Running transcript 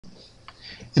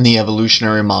In the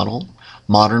evolutionary model,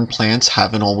 modern plants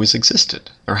haven't always existed.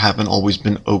 There haven't always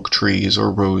been oak trees or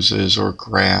roses or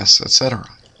grass, etc.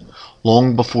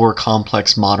 Long before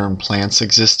complex modern plants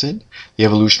existed, the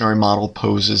evolutionary model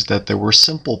poses that there were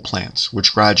simple plants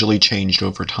which gradually changed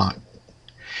over time.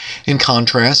 In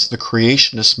contrast, the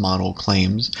creationist model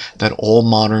claims that all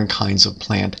modern kinds of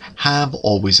plant have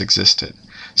always existed.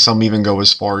 Some even go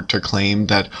as far to claim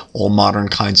that all modern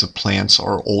kinds of plants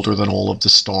are older than all of the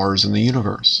stars in the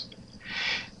universe.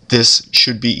 This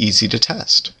should be easy to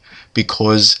test,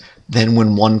 because then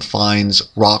when one finds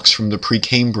rocks from the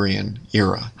Precambrian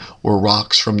era, or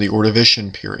rocks from the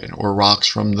Ordovician period, or rocks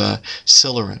from the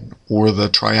Silurian, or the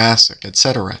Triassic,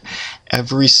 etc.,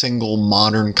 every single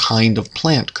modern kind of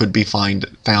plant could be found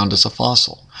as a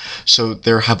fossil. So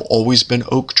there have always been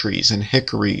oak trees and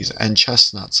hickories and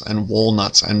chestnuts and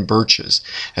walnuts and birches,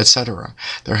 etc.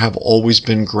 There have always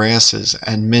been grasses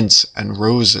and mints and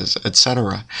roses,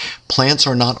 etc. Plants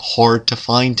are not hard to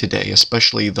find today,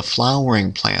 especially the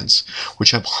flowering plants, which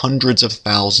have hundreds of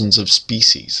thousands of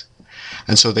species.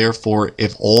 And so therefore,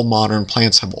 if all modern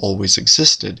plants have always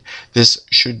existed, this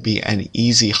should be an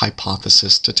easy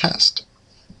hypothesis to test.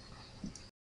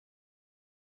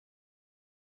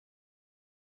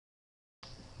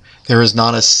 There is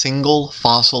not a single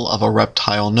fossil of a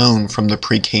reptile known from the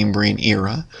Precambrian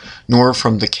era, nor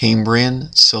from the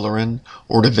Cambrian, Silurian,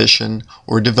 Ordovician,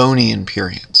 or Devonian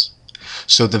periods.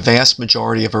 So the vast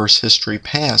majority of Earth's history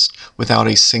passed without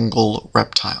a single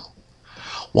reptile.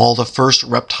 While the first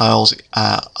reptiles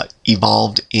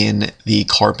evolved in the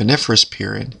Carboniferous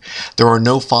period, there are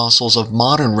no fossils of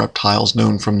modern reptiles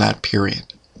known from that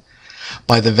period.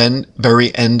 By the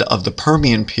very end of the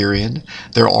Permian period,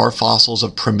 there are fossils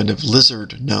of primitive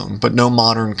lizard known, but no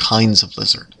modern kinds of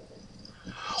lizard.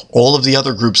 All of the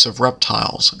other groups of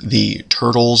reptiles, the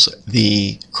turtles,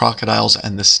 the crocodiles,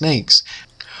 and the snakes,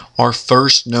 are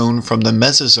first known from the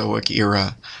Mesozoic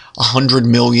era, 100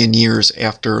 million years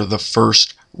after the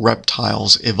first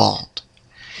reptiles evolved.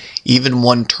 Even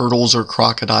when turtles or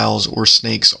crocodiles or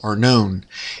snakes are known,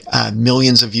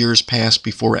 millions of years pass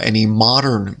before any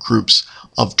modern groups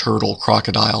of turtle,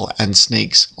 crocodile, and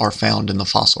snakes are found in the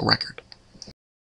fossil record.